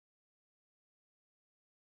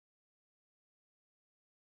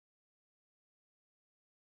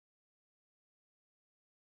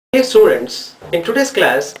Dear students, in today's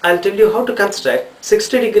class I'll tell you how to construct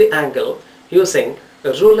 60-degree angle using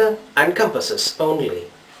a ruler and compasses only.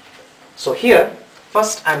 So here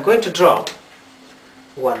first I'm going to draw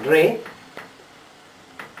one ray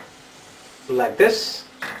like this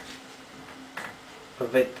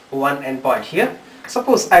with one endpoint here.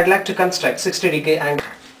 Suppose I'd like to construct 60-degree angle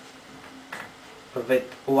with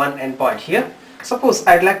one endpoint here. Suppose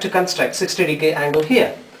I'd like to construct 60-degree angle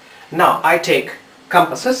here. Now I take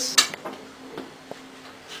compasses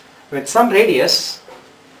with some radius.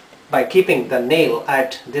 By keeping the nail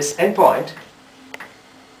at this endpoint,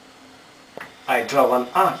 I draw one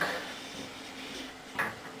arc.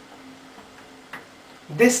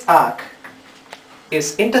 This arc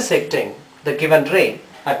is intersecting the given ray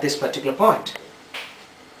at this particular point.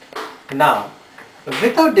 Now,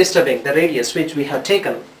 without disturbing the radius which we have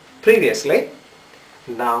taken previously,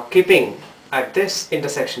 now keeping at this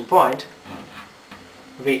intersection point,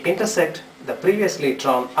 we intersect the previously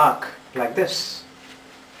drawn arc like this.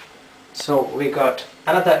 So we got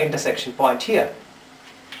another intersection point here.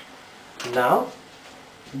 Now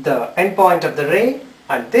the end point of the ray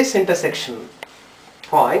and this intersection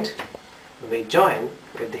point we join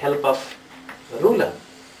with the help of a ruler.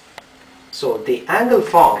 So the angle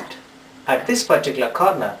formed at this particular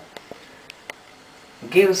corner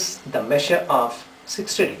gives the measure of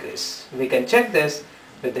 60 degrees. We can check this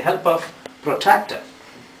with the help of protractor.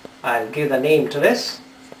 I'll give the name to this,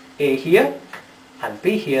 A here and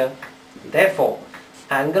B here. Therefore,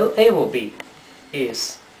 angle AOB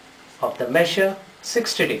is of the measure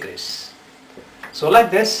 60 degrees. So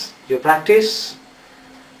like this, you practice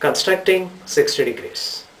constructing 60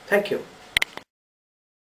 degrees. Thank you.